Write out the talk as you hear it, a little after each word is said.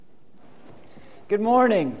Good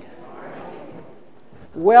morning.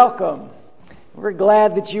 Welcome. We're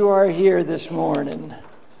glad that you are here this morning.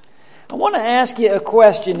 I want to ask you a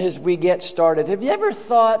question as we get started. Have you ever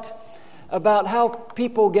thought about how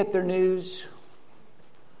people get their news?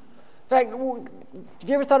 In fact, have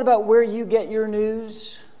you ever thought about where you get your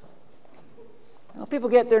news? Well, people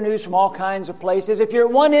get their news from all kinds of places. If you're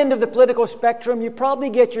at one end of the political spectrum, you probably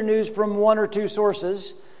get your news from one or two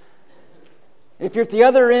sources. If you're at the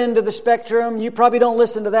other end of the spectrum, you probably don't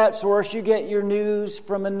listen to that source. You get your news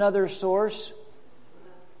from another source.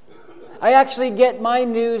 I actually get my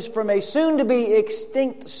news from a soon-to-be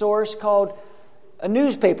extinct source called a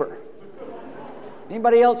newspaper.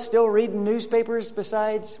 Anybody else still reading newspapers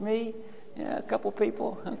besides me? Yeah, a couple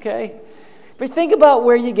people. Okay. But think about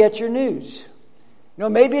where you get your news. You know,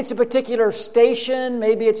 maybe it's a particular station,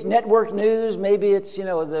 maybe it's network news, maybe it's,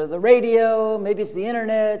 the radio, maybe it's the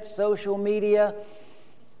internet, social media.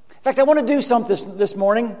 In fact, I want to do something this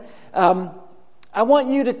morning. I want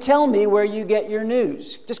you to tell me where you get your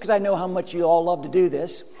news, just because I know how much you all love to do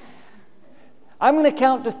this. I'm going to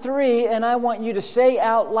count to 3, and I want you to say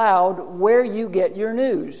out loud where you get your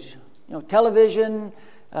news. Television,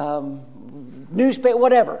 newspaper,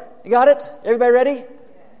 whatever. You got it? Everybody ready?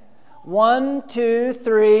 1, 2,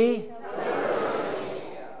 3.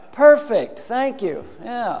 Perfect. Thank you.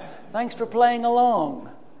 Yeah. Thanks for playing along.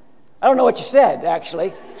 I don't know what you said,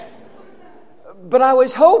 actually. But I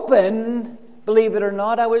was hoping, believe it or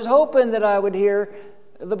not, I was hoping that I would hear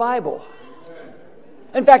the Bible.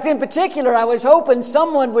 In fact, in particular, I was hoping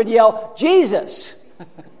someone would yell, Jesus.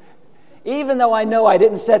 Even though I know I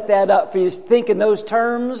didn't set that up for you to think in those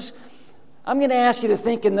terms, I'm going to ask you to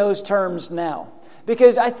think in those terms now.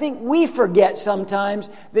 Because I think we forget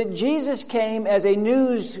sometimes that Jesus came as a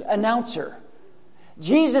news announcer.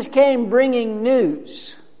 Jesus came bringing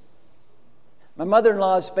news. My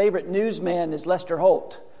mother-in-law's favorite newsman is Lester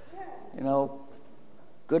Holt.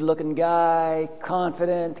 Good-looking guy,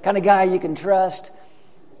 confident, the kind of guy you can trust.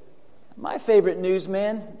 My favorite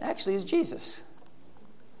newsman actually is Jesus.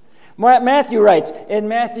 Matthew writes in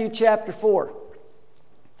Matthew chapter 4,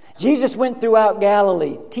 Jesus went throughout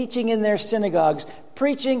Galilee, teaching in their synagogues,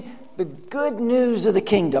 preaching the good news of the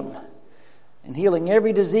kingdom, and healing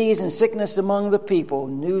every disease and sickness among the people.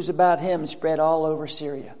 News about him spread all over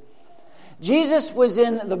Syria. Jesus was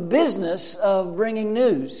in the business of bringing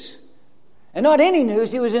news. And not any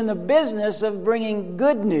news, he was in the business of bringing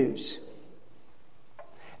good news.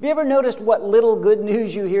 Have you ever noticed what little good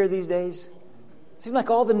news you hear these days? It seems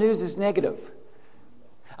like all the news is negative.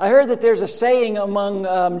 I heard that there's a saying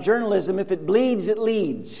among journalism, if it bleeds, it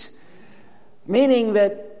leads. Meaning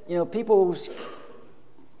that, people's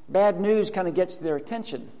bad news kind of gets their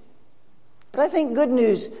attention. But I think good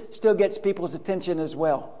news still gets people's attention as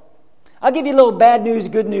well. I'll give you a little bad news,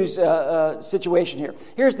 good news situation here.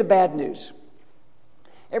 Here's the bad news.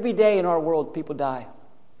 Every day in our world, people die.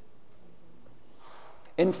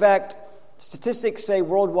 In fact, statistics say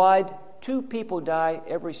worldwide, 2 people die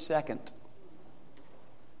every second.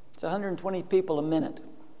 It's 120 people a minute.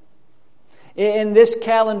 In this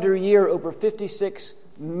calendar year, over 56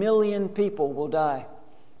 million people will die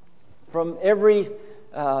from every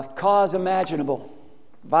cause imaginable.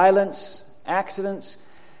 Violence, accidents,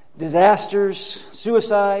 disasters,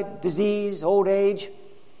 suicide, disease, old age.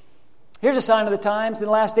 Here's a sign of the times. In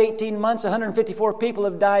the last 18 months, 154 people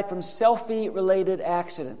have died from selfie-related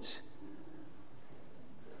accidents.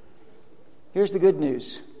 Here's the good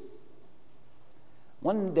news.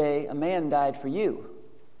 One day, a man died for you.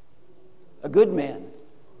 A good man.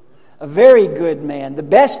 A very good man. The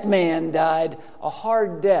best man died a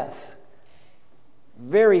hard death.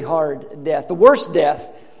 Very hard death. The worst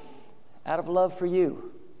death out of love for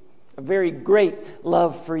you. A very great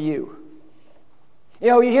love for you.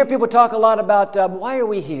 You hear people talk a lot about why are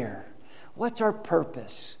we here? What's our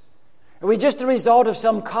purpose? Are we just the result of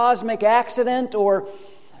some cosmic accident, or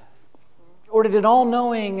did an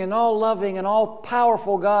all-knowing and all-loving and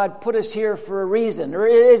all-powerful God put us here for a reason? Or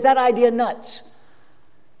is that idea nuts?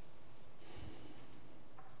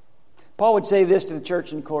 Paul would say this to the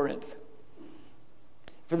church in Corinth.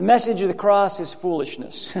 For the message of the cross is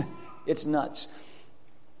foolishness. It's nuts.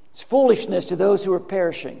 It's foolishness to those who are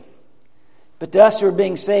perishing. But to us who are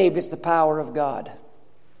being saved, it's the power of God.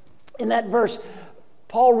 In that verse,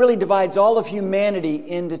 Paul really divides all of humanity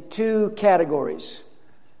into 2 categories.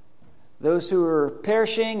 Those who are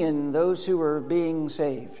perishing and those who are being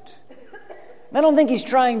saved. And I don't think he's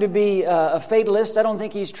trying to be a fatalist. I don't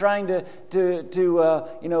think he's trying to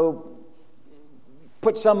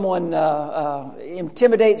put someone,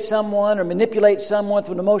 intimidate someone or manipulate someone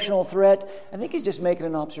through an emotional threat. I think he's just making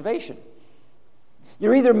an observation.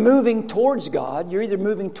 You're either moving towards God, you're either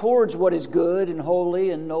moving towards what is good and holy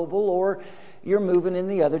and noble, or you're moving in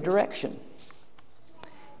the other direction.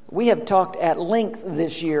 We have talked at length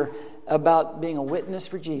this year about being a witness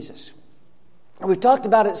for Jesus. And we've talked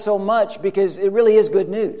about it so much because it really is good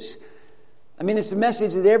news. I mean, it's a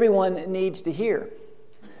message that everyone needs to hear.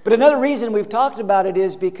 But another reason we've talked about it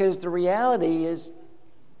is because the reality is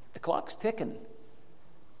the clock's ticking.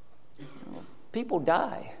 People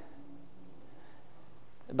die.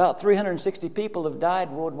 About 360 people have died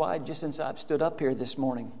worldwide just since I've stood up here this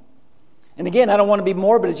morning. And again, I don't want to be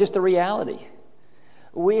morbid, it's just the reality.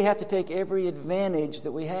 We have to take every advantage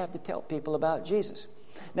that we have to tell people about Jesus.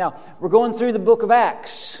 Now, we're going through the book of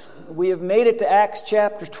Acts. We have made it to Acts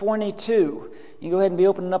chapter 22. You can go ahead and be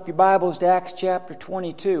opening up your Bibles to Acts chapter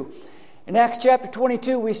 22. In Acts chapter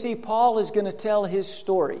 22, we see Paul is going to tell his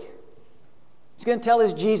story. He's going to tell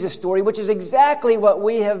his Jesus story, which is exactly what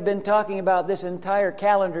we have been talking about this entire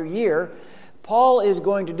calendar year. Paul is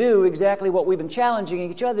going to do exactly what we've been challenging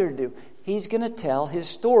each other to do. He's going to tell his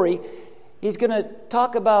story. He's going to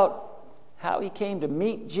talk about how he came to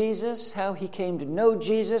meet Jesus, how he came to know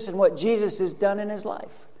Jesus, and what Jesus has done in his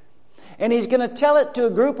life. And he's going to tell it to a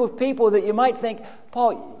group of people that you might think,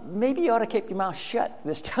 Paul, maybe you ought to keep your mouth shut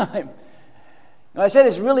this time. Now, I said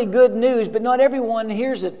it's really good news, but not everyone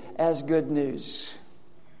hears it as good news.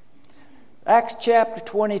 Acts chapter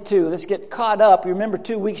 22. Let's get caught up. You remember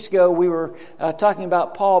 2 weeks ago we were talking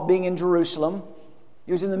about Paul being in Jerusalem.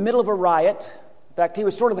 He was in the middle of a riot. In fact, he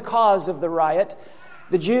was sort of the cause of the riot.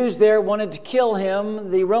 The Jews there wanted to kill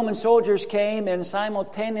him. The Roman soldiers came and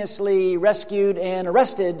simultaneously rescued and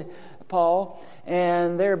arrested Paul.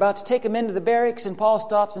 And they're about to take him into the barracks, and Paul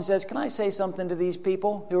stops and says, "Can I say something to these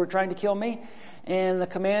people who are trying to kill me?" And the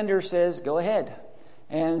commander says, "Go ahead."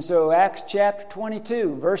 And so Acts chapter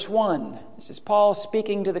 22, verse 1. This is Paul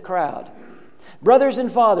speaking to the crowd. "Brothers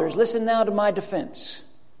and fathers, listen now to my defense."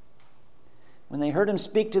 When they heard him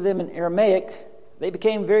speak to them in Aramaic, they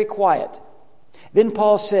became very quiet. Then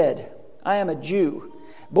Paul said, "I am a Jew,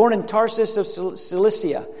 born in Tarsus of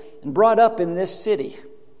Cilicia, and brought up in this city.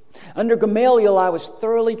 Under Gamaliel I was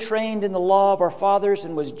thoroughly trained in the law of our fathers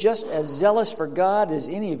and was just as zealous for God as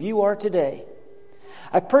any of you are today.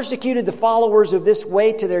 I persecuted the followers of this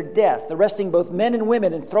way to their death, arresting both men and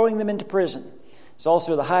women and throwing them into prison. As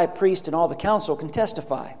also the high priest and all the council can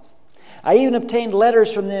testify. I even obtained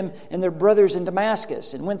letters from them and their brothers in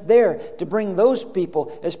Damascus and went there to bring those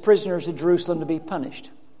people as prisoners to Jerusalem to be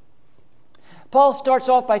punished." Paul starts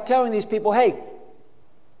off by telling these people, hey,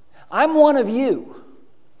 I'm one of you.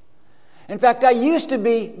 In fact, I used to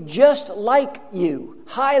be just like you,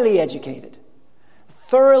 highly educated,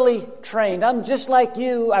 thoroughly trained. I'm just like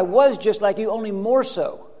you. I was just like you, only more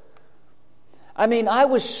so. I mean, I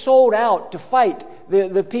was sold out to fight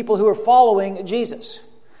the people who are following Jesus.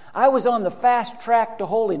 I was on the fast track to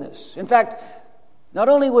holiness. In fact, not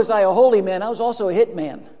only was I a holy man, I was also a hit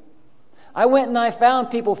man. I went and I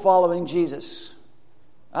found people following Jesus.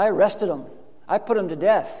 I arrested them. I put them to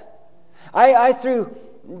death. I threw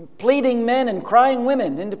pleading men and crying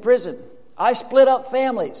women into prison. I split up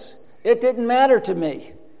families. It didn't matter to me.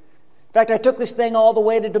 In fact, I took this thing all the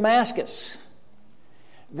way to Damascus.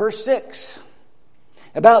 Verse 6.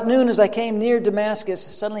 About noon as I came near Damascus,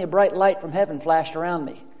 suddenly a bright light from heaven flashed around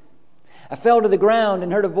me. I fell to the ground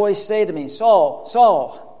and heard a voice say to me, "Saul,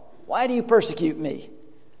 Saul, why do you persecute me?"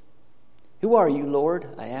 "Who are you, Lord?"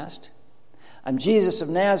 I asked. "I'm Jesus of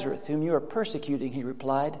Nazareth, whom you are persecuting," he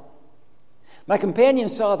replied. My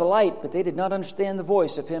companions saw the light, but they did not understand the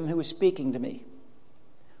voice of him who was speaking to me.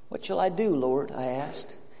 "What shall I do, Lord?" I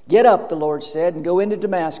asked. "Get up," the Lord said, "and go into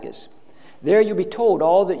Damascus. There you'll be told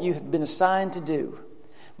all that you have been assigned to do."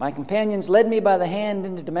 My companions led me by the hand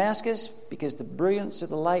into Damascus because the brilliance of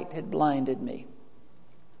the light had blinded me.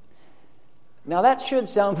 Now that should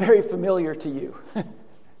sound very familiar to you.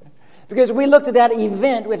 Because we looked at that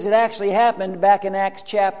event which had actually happened back in Acts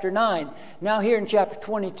chapter 9. Now here in chapter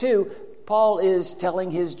 22, Paul is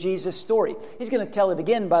telling his Jesus story. He's going to tell it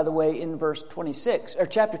again, by the way, in verse 26, or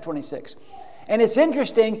chapter 26. And it's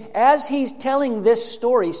interesting, as he's telling this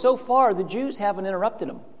story, so far the Jews haven't interrupted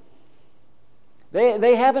him.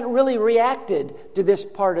 They haven't really reacted to this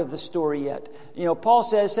part of the story yet. You know, Paul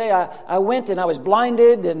says, I went and I was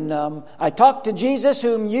blinded and I talked to Jesus,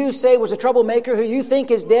 whom you say was a troublemaker, who you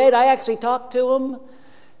think is dead. I actually talked to him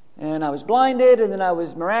and I was blinded and then I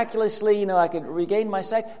was miraculously, I could regain my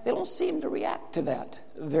sight. They don't seem to react to that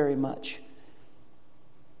very much.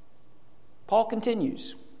 Paul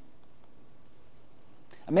continues.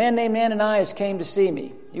 A man named Ananias came to see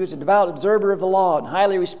me. He was a devout observer of the law and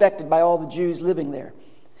highly respected by all the Jews living there.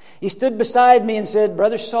 He stood beside me and said,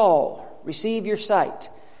 "Brother Saul, receive your sight."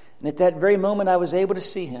 And at that very moment I was able to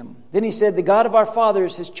see him. Then he said, "The God of our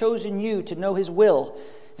fathers has chosen you to know his will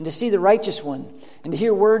and to see the righteous one and to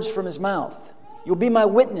hear words from his mouth. You'll be my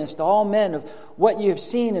witness to all men of what you have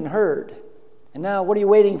seen and heard. And now what are you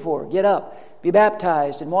waiting for? Get up, be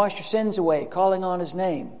baptized, and wash your sins away, calling on his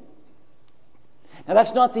name." Now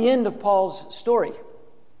that's not the end of Paul's story.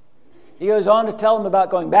 He goes on to tell them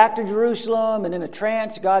about going back to Jerusalem, and in a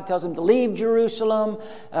trance, God tells him to leave Jerusalem.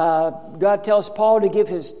 God tells Paul to give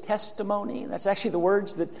his testimony. That's actually the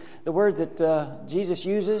word that Jesus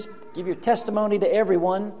uses. Give your testimony to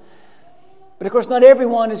everyone. But of course, not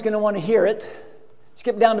everyone is going to want to hear it.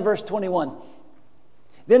 Skip down to verse 21.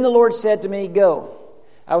 "Then the Lord said to me, 'Go,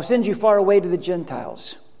 I will send you far away to the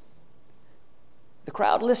Gentiles.' The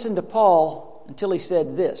crowd listened to Paul until he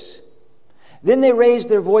said this. Then they raised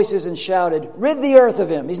their voices and shouted, 'Rid the earth of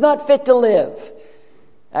him! He's not fit to live!'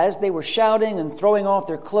 As they were shouting and throwing off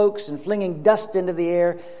their cloaks and flinging dust into the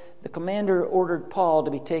air, the commander ordered Paul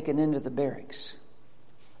to be taken into the barracks."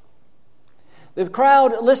 The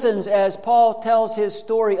crowd listens as Paul tells his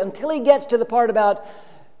story until he gets to the part about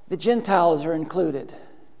the Gentiles are included.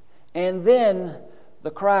 And then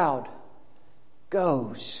the crowd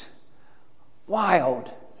goes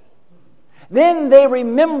wild. Then they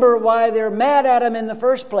remember why they're mad at him in the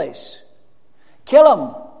first place. Kill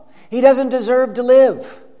him. He doesn't deserve to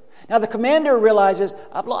live. Now the commander realizes,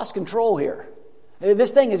 I've lost control here.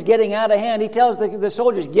 This thing is getting out of hand. He tells the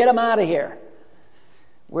soldiers, get him out of here.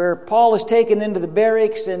 Where Paul is taken into the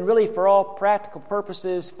barracks and really for all practical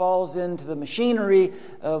purposes falls into the machinery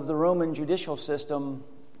of the Roman judicial system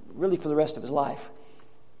really for the rest of his life.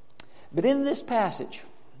 But in this passage,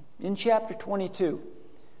 in chapter 22,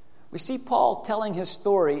 we see Paul telling his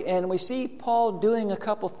story, and we see Paul doing a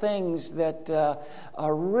couple things that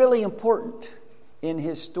are really important in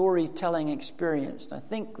his storytelling experience. And I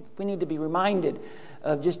think we need to be reminded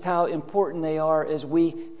of just how important they are as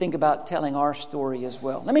we think about telling our story as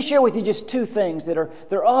well. Let me share with you just two things that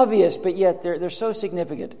they're obvious, but yet they're so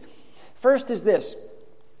significant. First is this.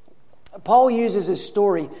 Paul uses his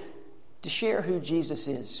story to share who Jesus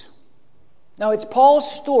is. Now, it's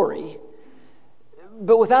Paul's story,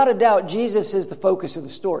 but without a doubt, Jesus is the focus of the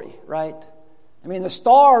story, right? I mean, the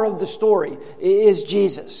star of the story is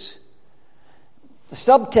Jesus. The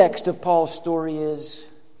subtext of Paul's story is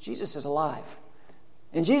Jesus is alive.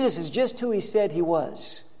 And Jesus is just who he said he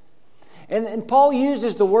was. And Paul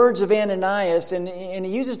uses the words of Ananias and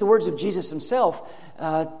he uses the words of Jesus himself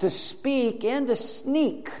to speak and to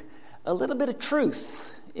sneak a little bit of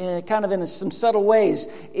truth, kind of in some subtle ways,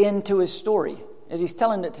 into his story as he's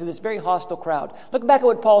telling it to this very hostile crowd. Look back at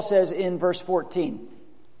what Paul says in verse 14.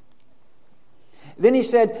 Then he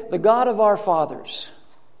said, the God of our fathers.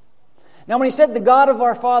 Now when he said the God of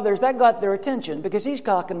our fathers, that got their attention because he's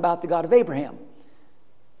talking about the God of Abraham.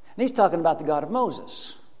 And he's talking about the God of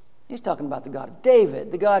Moses. He's talking about the God of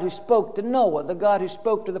David, the God who spoke to Noah, the God who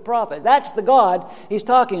spoke to the prophets. That's the God he's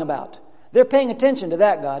talking about. They're paying attention to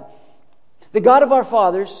that God. The God of our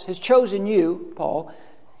fathers has chosen you, Paul.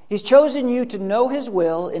 He's chosen you to know his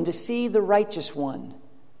will and to see the righteous one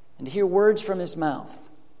and to hear words from his mouth.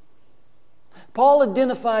 Paul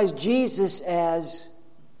identifies Jesus as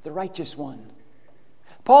the righteous one.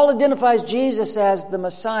 Paul identifies Jesus as the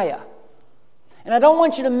Messiah. And I don't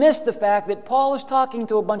want you to miss the fact that Paul is talking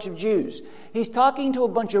to a bunch of Jews. He's talking to a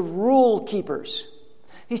bunch of rule keepers.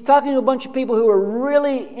 He's talking to a bunch of people who are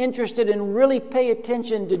really interested and really pay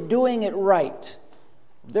attention to doing it right.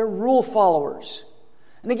 They're rule followers.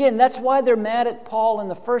 And again, that's why they're mad at Paul in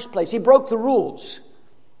the first place. He broke the rules.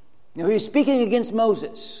 He was speaking against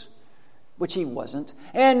Moses, which he wasn't.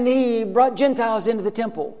 And he brought Gentiles into the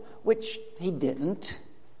temple, which he didn't.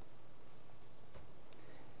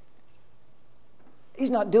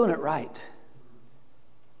 He's not doing it right.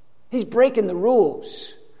 He's breaking the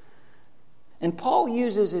rules. And Paul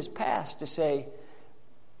uses his past to say,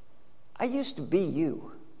 I used to be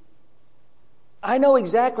you. I know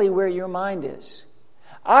exactly where your mind is.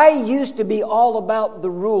 I used to be all about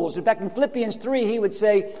the rules. In fact, in Philippians 3, he would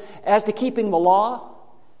say, as to keeping the law,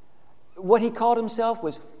 what he called himself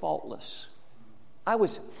was faultless. I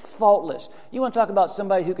was faultless. You want to talk about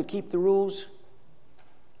somebody who could keep the rules?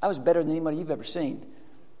 I was better than anybody you've ever seen.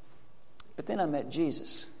 But then I met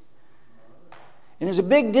Jesus. And there's a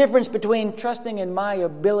big difference between trusting in my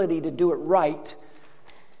ability to do it right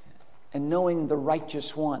and knowing the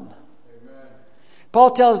righteous one. Amen.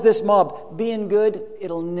 Paul tells this mob, being good,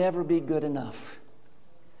 it'll never be good enough.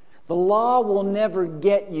 The law will never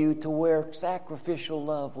get you to where sacrificial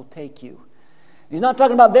love will take you. He's not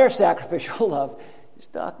talking about their sacrificial love. He's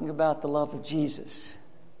talking about the love of Jesus.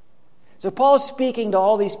 So Paul's speaking to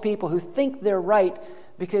all these people who think they're right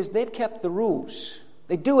because they've kept the rules.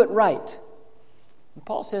 They do it right. And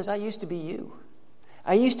Paul says, I used to be you.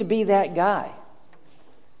 I used to be that guy.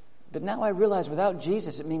 But now I realize without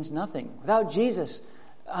Jesus, it means nothing. Without Jesus,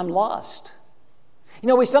 I'm lost. You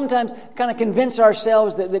know, we sometimes kind of convince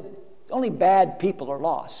ourselves that only bad people are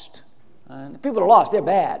lost. People are lost, they're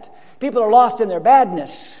bad. People are lost in their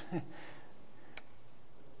badness.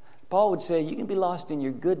 Paul would say, you can be lost in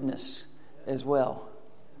your goodness as well.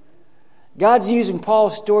 God's using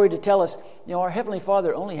Paul's story to tell us, you know, our Heavenly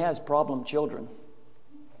Father only has problem children.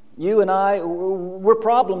 You and I, we're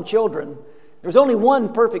problem children. There's only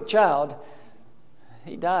one perfect child.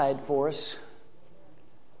 He died for us.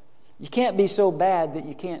 You can't be so bad that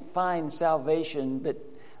you can't find salvation, but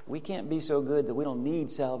we can't be so good that we don't need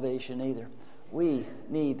salvation either. We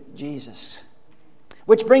need Jesus.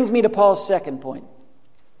 Which brings me to Paul's second point.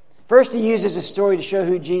 First, he uses a story to show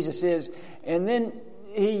who Jesus is, and then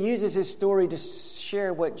he uses his story to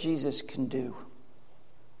share what Jesus can do.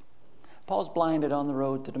 Paul's blinded on the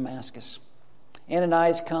road to Damascus.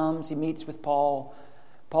 Ananias comes, he meets with Paul.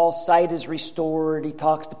 Paul's sight is restored. He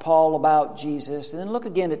talks to Paul about Jesus. And then look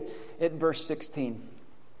again at verse 16.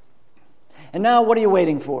 And now what are you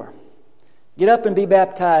waiting for? Get up and be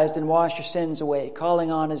baptized and wash your sins away,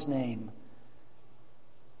 calling on his name.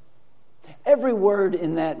 Every word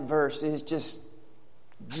in that verse is just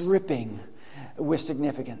dripping with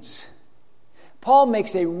significance. Paul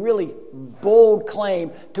makes a really bold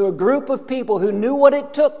claim to a group of people who knew what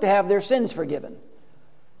it took to have their sins forgiven.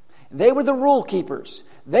 They were the rule keepers.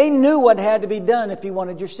 They knew what had to be done if you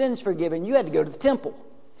wanted your sins forgiven. You had to go to the temple.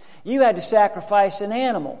 You had to sacrifice an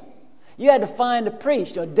animal. You had to find a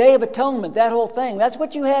priest, a Day of Atonement, that whole thing. That's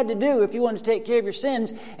what you had to do if you wanted to take care of your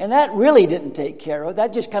sins. And that really didn't take care of it.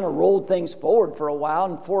 That just kind of rolled things forward for a while.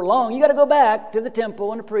 And for long, you got to go back to the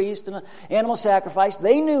temple and a priest and an animal sacrifice.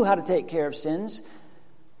 They knew how to take care of sins.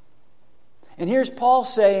 And here's Paul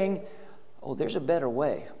saying, oh, there's a better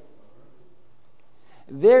way.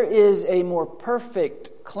 There is a more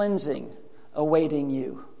perfect cleansing awaiting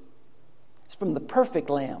you. It's from the perfect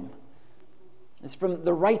Lamb. It's from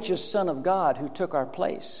the righteous Son of God who took our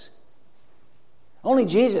place. Only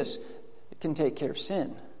Jesus can take care of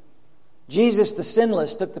sin. Jesus, the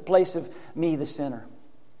sinless, took the place of me, the sinner.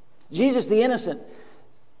 Jesus, the innocent,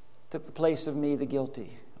 took the place of me, the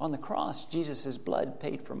guilty. On the cross, Jesus' blood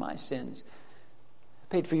paid for my sins,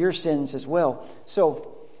 paid for your sins as well.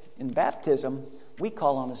 So, in baptism, we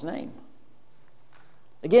call on his name.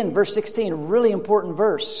 Again, verse 16, a really important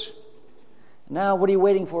verse. Now, what are you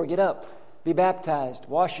waiting for? Get up. Be baptized.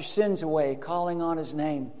 Wash your sins away, calling on his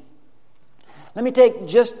name. Let me take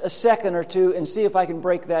just a second or two and see if I can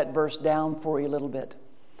break that verse down for you a little bit.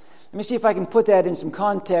 Let me see if I can put that in some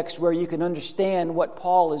context where you can understand what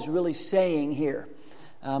Paul is really saying here.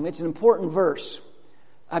 It's an important verse.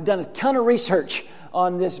 I've done a ton of research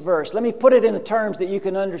on this verse. Let me put it in terms that you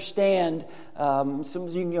can understand, so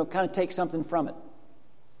you can kind of take something from it.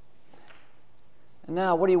 And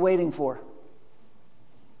now, what are you waiting for?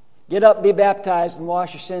 Get up, be baptized, and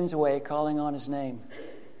wash your sins away, calling on his name.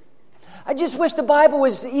 I just wish the Bible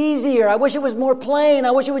was easier. I wish it was more plain.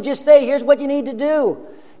 I wish it would just say, here's what you need to do.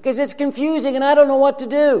 Because it's confusing and I don't know what to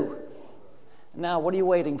do. Now, what are you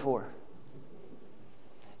waiting for?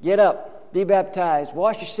 Get up, be baptized,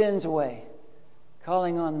 wash your sins away,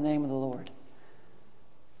 calling on the name of the Lord.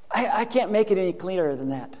 I can't make it any clearer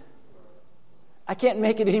than that. I can't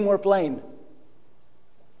make it any more plain.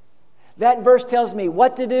 That verse tells me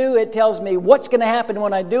what to do. It tells me what's going to happen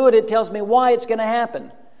when I do it. It tells me why it's going to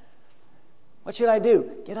happen. What should I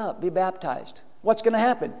do? Get up, be baptized. What's going to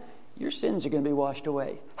happen? Your sins are going to be washed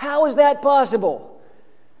away. How is that possible?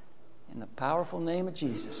 In the powerful name of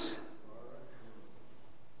Jesus.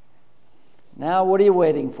 Now, what are you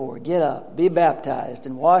waiting for? Get up, be baptized,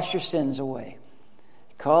 and wash your sins away,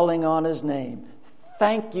 calling on his name.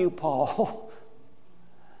 Thank you, Paul.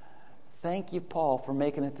 Thank you, Paul, for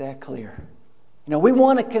making it that clear. You know, we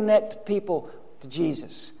want to connect people to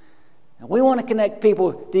Jesus. And we want to connect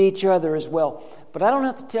people to each other as well. But I don't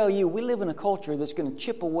have to tell you, we live in a culture that's going to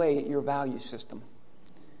chip away at your value system.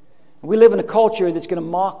 We live in a culture that's going to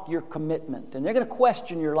mock your commitment. And they're going to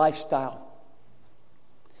question your lifestyle.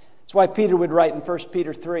 That's why Peter would write in 1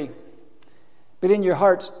 Peter 3, but in your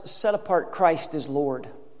hearts, set apart Christ as Lord.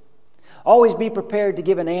 Always be prepared to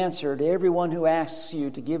give an answer to everyone who asks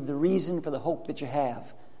you to give the reason for the hope that you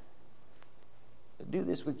have. But do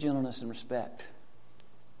this with gentleness and respect.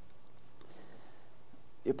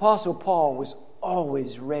 The Apostle Paul was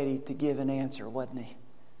always ready to give an answer, wasn't he?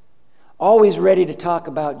 Always ready to talk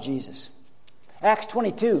about Jesus. Acts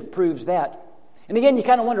 22 proves that. And again, you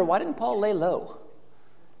kind of wonder, why didn't Paul lay low?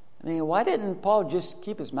 I mean, why didn't Paul just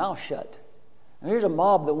keep his mouth shut? And here's a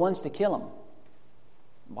mob that wants to kill him.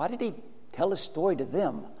 Why did he tell his story to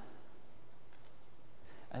them?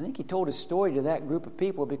 I think he told his story to that group of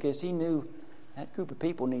people because he knew that group of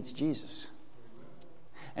people needs Jesus.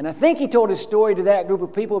 And I think he told his story to that group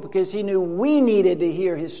of people because he knew we needed to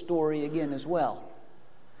hear his story again as well.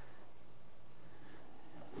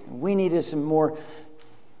 We needed some more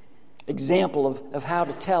example of how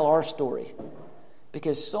to tell our story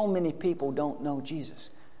because so many people don't know Jesus.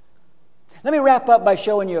 Let me wrap up by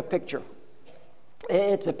showing you a picture.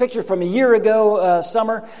 It's a picture from a year ago,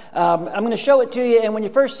 summer. I'm going to show it to you, and when you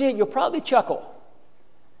first see it, you'll probably chuckle.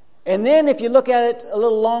 And then if you look at it a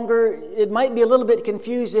little longer, it might be a little bit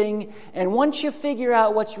confusing. And once you figure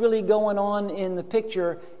out what's really going on in the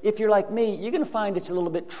picture, if you're like me, you're going to find it's a little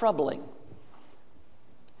bit troubling.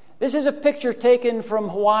 This is a picture taken from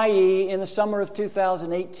Hawaii in the summer of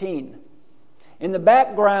 2018. In the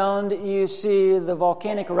background, you see the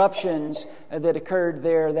volcanic eruptions that occurred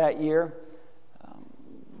there that year.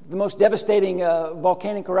 The most devastating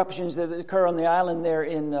volcanic eruptions that occur on the island there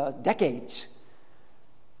in decades.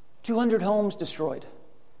 200 homes destroyed.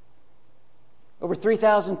 Over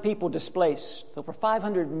 3,000 people displaced. Over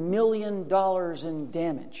 $500 million in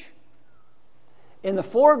damage. In the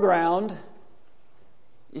foreground,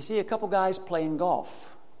 you see a couple guys playing golf.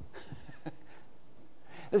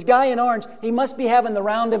 This guy in orange, he must be having the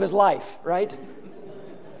round of his life, right?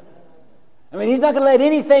 I mean, he's not going to let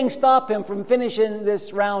anything stop him from finishing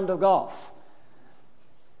this round of golf.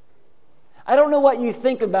 I don't know what you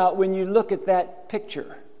think about when you look at that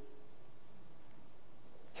picture.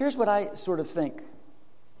 Here's what I sort of think.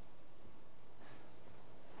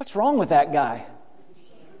 What's wrong with that guy?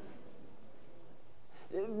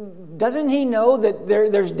 Doesn't he know that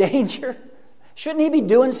there's danger? Shouldn't he be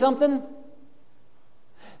doing something?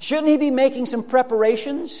 Shouldn't he be making some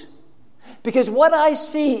preparations? Because what I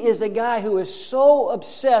see is a guy who is so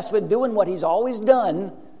obsessed with doing what he's always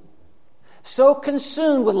done, so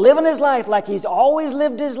consumed with living his life like he's always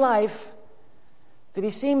lived his life, that he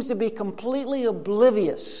seems to be completely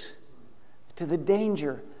oblivious to the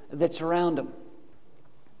danger that's around him.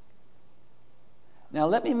 Now,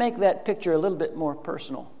 let me make that picture a little bit more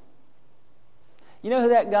personal. You know who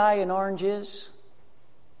that guy in orange is?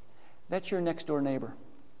 That's your next door neighbor.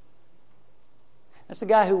 That's the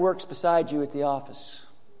guy who works beside you at the office.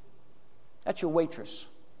 That's your waitress.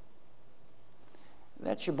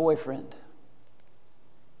 That's your boyfriend.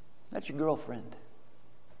 That's your girlfriend.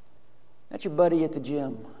 That's your buddy at the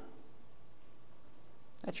gym.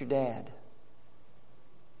 That's your dad.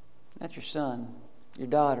 That's your son, your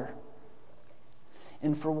daughter.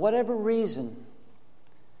 And for whatever reason,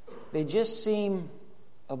 they just seem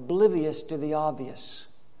oblivious to the obvious.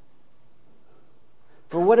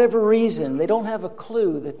 For whatever reason, they don't have a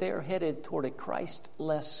clue that they are headed toward a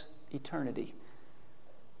Christ-less eternity.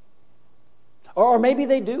 Or maybe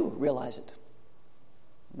they do realize it.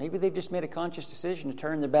 Maybe they've just made a conscious decision to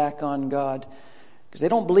turn their back on God because they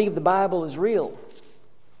don't believe the Bible is real.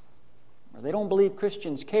 Or they don't believe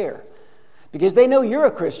Christians care. Because they know you're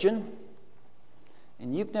a Christian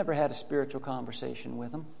and you've never had a spiritual conversation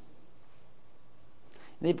with them.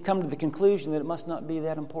 And they've come to the conclusion that it must not be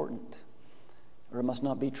that important. Or it must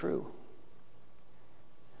not be true.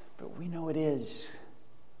 But we know it is.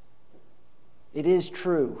 It is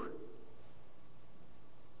true.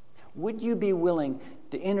 Would you be willing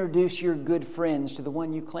to introduce your good friends to the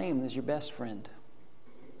one you claim is your best friend?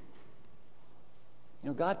 You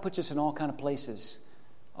know, God puts us in all kind of places,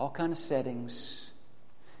 all kind of settings.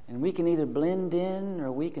 And we can either blend in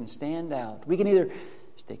or we can stand out. We can either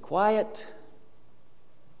stay quiet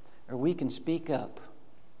or we can speak up.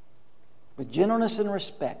 With gentleness and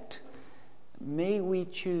respect, may we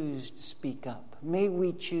choose to speak up. May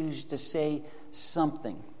we choose to say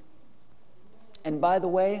something. And by the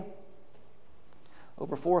way,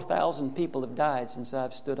 over 4,000 people have died since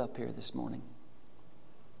I've stood up here this morning.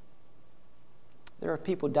 There are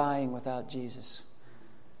people dying without Jesus.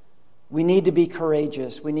 We need to be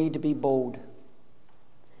courageous. We need to be bold.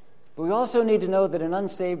 But we also need to know that an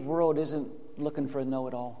unsaved world isn't looking for a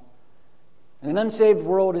know-it-all. And an unsaved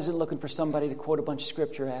world isn't looking for somebody to quote a bunch of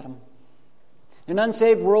scripture at them. An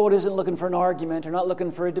unsaved world isn't looking for an argument or not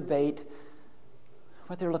looking for a debate.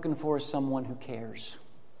 What they're looking for is someone who cares.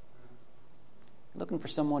 Looking for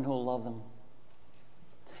someone who will love them.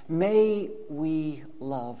 May we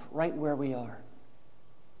love right where we are.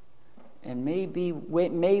 And may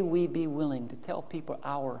we be willing to tell people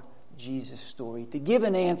our Jesus story, to give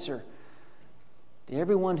an answer to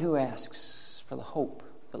everyone who asks for the hope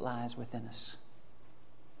that lies within us.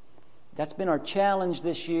 That's been our challenge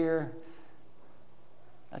this year.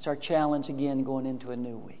 That's our challenge again going into a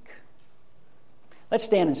new week. Let's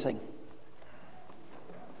stand and sing.